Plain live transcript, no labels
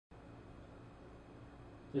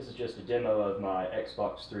This is just a demo of my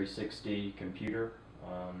Xbox 360 computer.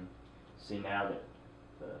 See now that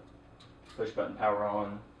the push button power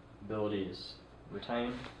on ability is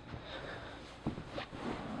retained.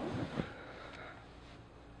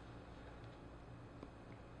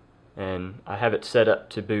 And I have it set up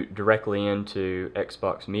to boot directly into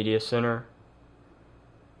Xbox Media Center.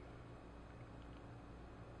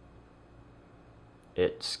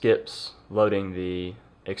 It skips loading the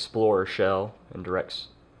Explorer shell and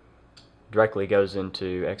directly goes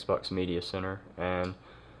into Xbox Media Center, and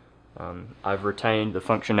I've retained the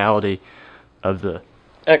functionality of the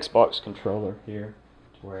Xbox controller here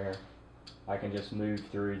to where I can just move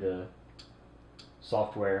through the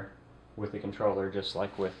software with the controller just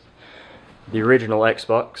like with the original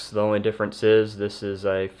Xbox. The only difference is this is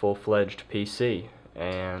a full-fledged PC,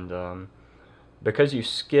 and because you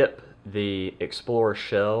skip the Explorer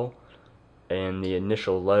shell and the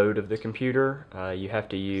initial load of the computer, you have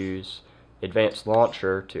to use Advanced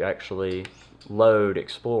Launcher to actually load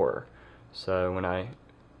Explorer. So when I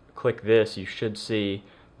click this, you should see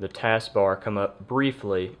the taskbar come up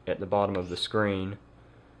briefly at the bottom of the screen.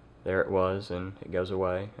 There it was, and it goes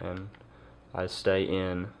away, and I stay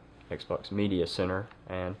in Xbox Media Center,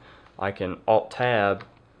 and I can Alt-Tab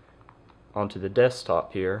onto the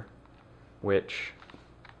desktop here, which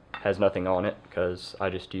has nothing on it because I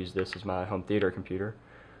just use this as my home theater computer.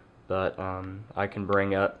 But I can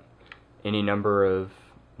bring up any number of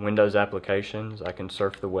Windows applications. I can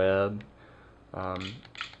surf the web.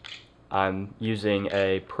 I'm using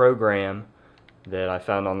a program that I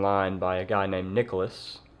found online by a guy named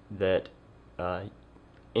Nicholas that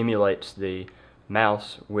emulates the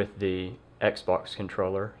mouse with the Xbox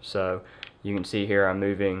controller. So you can see here I'm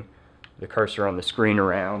moving the cursor on the screen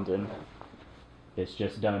around, and it's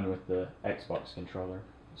just done with the Xbox controller.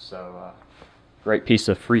 So great piece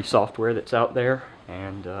of free software that's out there,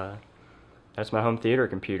 and that's my home theater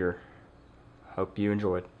computer. Hope you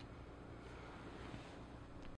enjoyed.